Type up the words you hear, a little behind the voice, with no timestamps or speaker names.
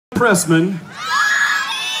Pressman.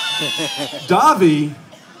 Davi.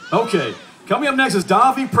 Okay. Coming up next is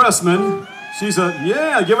Davi Pressman. She's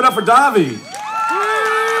yeah, give it up for Davi.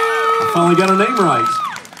 I finally got her name right.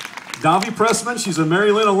 Davi Pressman, she's a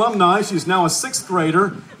Mary Lynn alumni. She's now a 6th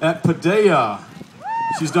grader at Padea.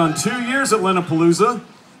 She's done 2 years at Linapalooza,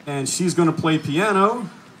 and she's going to play piano.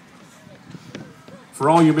 For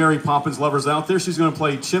all you Mary Poppins lovers out there, she's going to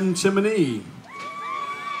play Chim cheree.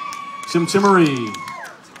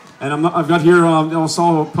 And I've got here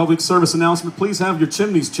also a public service announcement. Please have your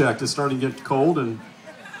chimneys checked. It's starting to get cold, and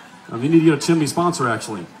you need to get a chimney sponsor,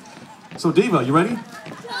 actually. So, Diva, you ready?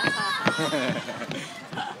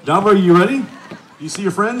 Davi, are you ready? You see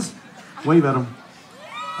your friends? Wave at them.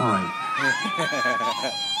 All right.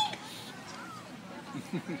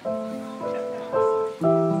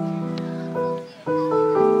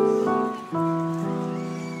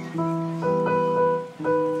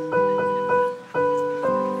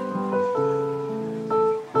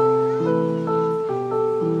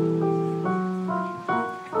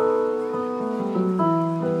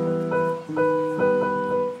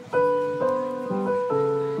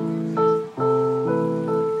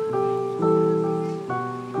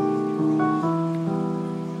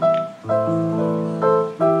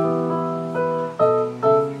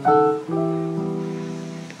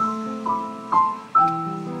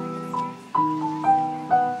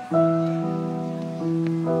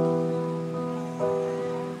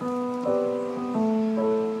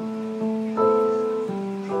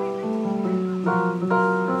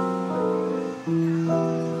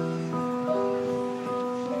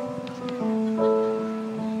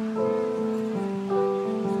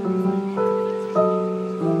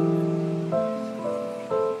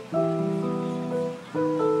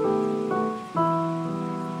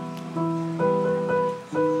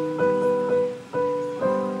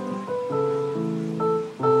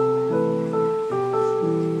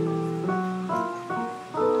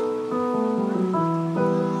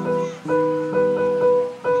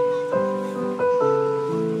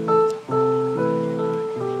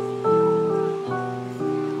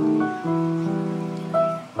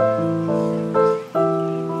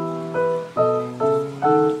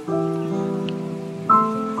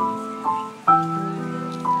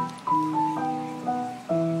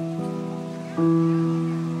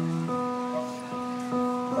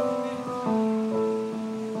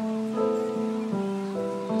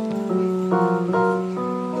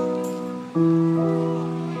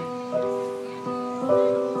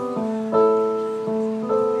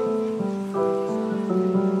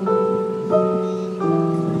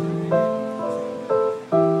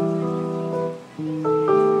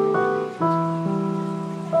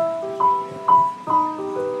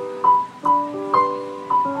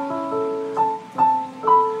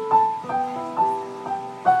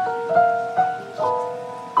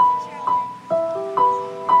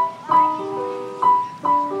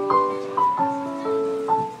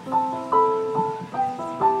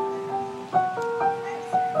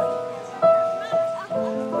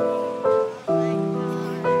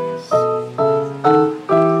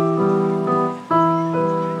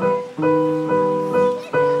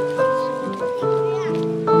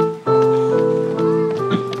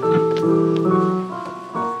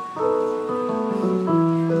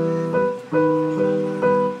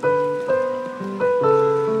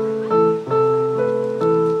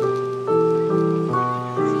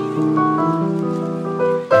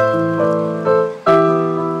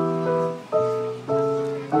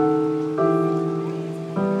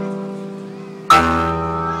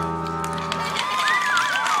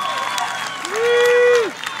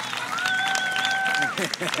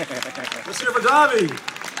 Let's hear for Davi.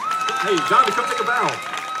 Hey, Davi, come take a bow.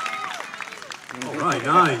 All right,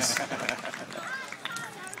 nice.